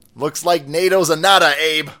Looks like NATO's a nada,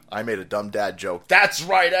 Abe. I made a dumb dad joke. That's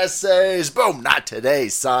right, essays. Boom, not today,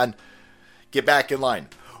 son. Get back in line.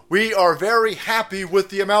 We are very happy with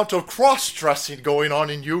the amount of cross-dressing going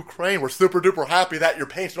on in Ukraine. We're super duper happy that you're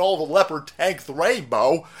painting all the leopard tank the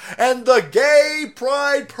rainbow. And the gay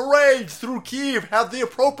pride parades through Kyiv have the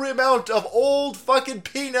appropriate amount of old fucking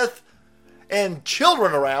penis and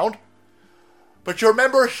children around. But your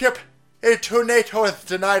membership into NATO is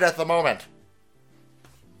denied at the moment.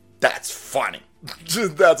 That's funny. That's you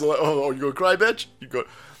gonna cry, bitch? You go,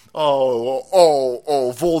 Voldemort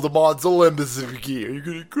Zelensky. Are you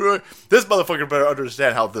gonna cry? This motherfucker better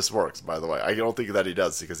understand how this works, by the way. I don't think that he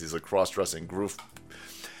does, because he's a cross-dressing goof.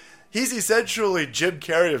 He's essentially Jim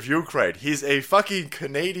Carrey of Ukraine. He's a fucking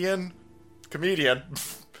Canadian comedian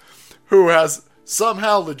who has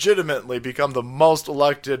somehow legitimately become the most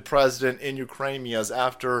elected president in Ukraine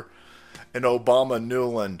after an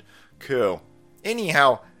Obama-Newland coup.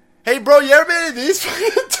 Anyhow, hey bro, you ever made these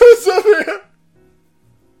fucking twos over here?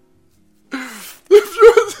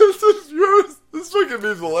 This fucking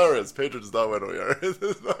meme's hilarious. Patron does not win over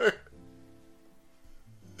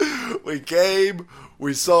here. We came,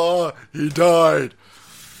 we saw, he died.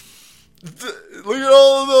 Look at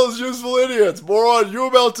all of those useful idiots. Moron, you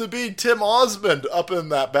about to be Tim Osmond up in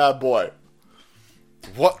that bad boy.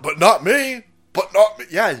 What? But not me. But not me.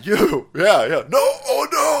 Yeah, you. Yeah. No, oh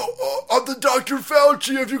no. I'm the Dr.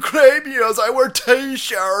 Fauci of Ukraine. I wear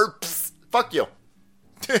t-shirts. Fuck you.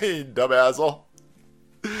 Dumb asshole.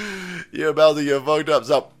 You're about to get fucked up.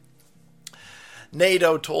 So,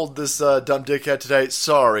 NATO told this dumb dickhead today,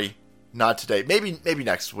 sorry, not today. Maybe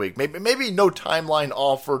next week. Maybe no timeline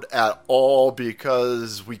offered at all,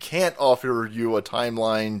 because we can't offer you a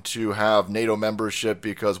timeline to have NATO membership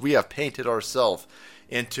because we have painted ourselves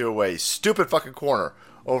into a stupid fucking corner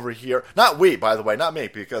over here. Not we, by the way, not me,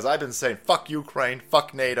 because I've been saying fuck Ukraine,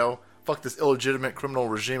 fuck NATO, fuck this illegitimate criminal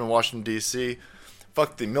regime in Washington, D.C.,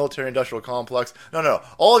 fuck the military-industrial complex. No.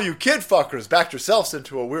 All of you kid fuckers backed yourselves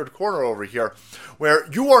into a weird corner over here where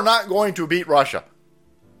you are not going to beat Russia.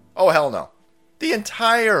 Oh, hell no. The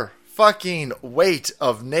entire fucking weight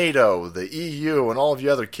of NATO, the EU, and all of you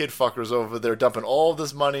other kid fuckers over there dumping all of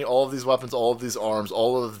this money, all of these weapons, all of these arms,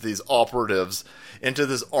 all of these operatives into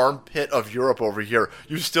this armpit of Europe over here,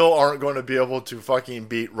 you still aren't going to be able to fucking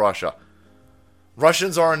beat Russia.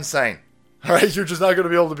 Russians are insane. Alright? You're just not going to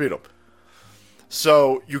be able to beat them.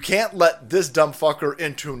 So, you can't let this dumb fucker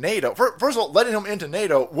into NATO. First of all, letting him into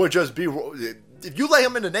NATO would just be... If you let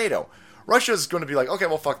him into NATO, Russia's going to be like, okay,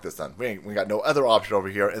 well, fuck this then. We got no other option over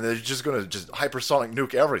here, and they're just going to just hypersonic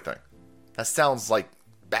nuke everything. That sounds like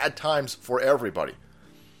bad times for everybody.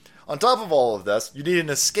 On top of all of this, you need an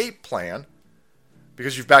escape plan,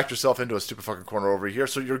 because you've backed yourself into a stupid fucking corner over here,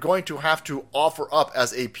 so you're going to have to offer up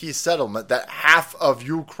as a peace settlement that half of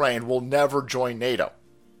Ukraine will never join NATO.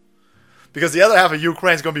 Because the other half of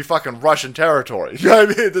Ukraine is going to be fucking Russian territory. You know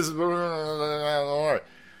what I mean?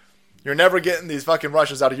 You're never getting these fucking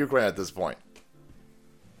Russians out of Ukraine at this point.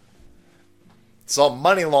 It's all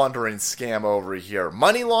money laundering scam over here.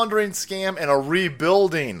 Money laundering scam and a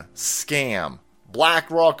rebuilding scam.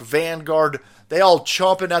 BlackRock, Vanguard, they all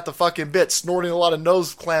chomping at the fucking bit, snorting a lot of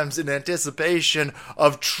nose clams in anticipation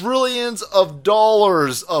of trillions of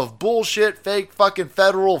dollars of bullshit, fake fucking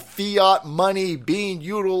federal fiat money being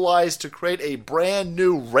utilized to create a brand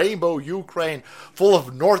new rainbow Ukraine full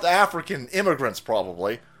of North African immigrants,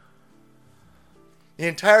 probably. The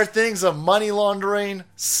entire thing's a money laundering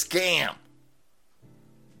scam.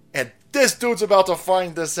 And this dude's about to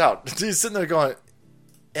find this out. He's sitting there going,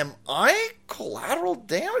 am I collateral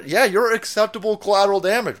damage? Yeah, you're acceptable collateral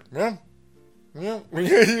damage. Yeah. A little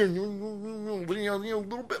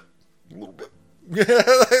bit.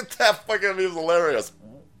 That fucking is hilarious.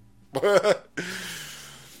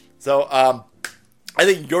 So, I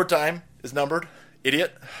think your time is numbered,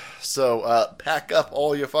 idiot. So, pack up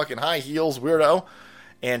all your fucking high heels, weirdo,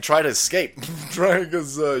 and try to escape.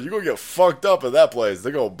 Because you're going to get fucked up at that place.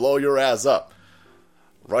 They're going to blow your ass up.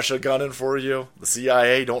 Russia gunning for you. The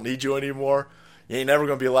CIA don't need you anymore. You ain't never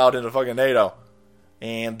going to be allowed into fucking NATO.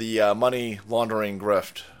 And the money laundering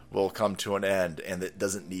grift will come to an end, and it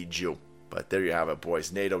doesn't need you. But there you have it,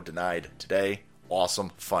 boys. NATO denied today.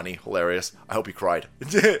 Awesome, funny, hilarious. I hope he cried.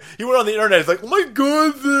 He went on the internet. He's like, oh my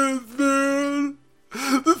god, man.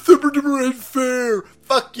 That's super duper unfair.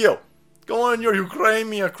 Fuck you. Go in your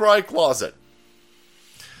Ukrainian cry closet.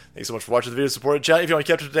 Thanks so much for watching the video. Support the channel. If you want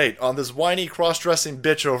to keep up to date on this whiny cross-dressing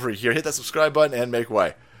bitch over here, hit that subscribe button and make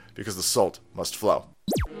way, because the salt must flow.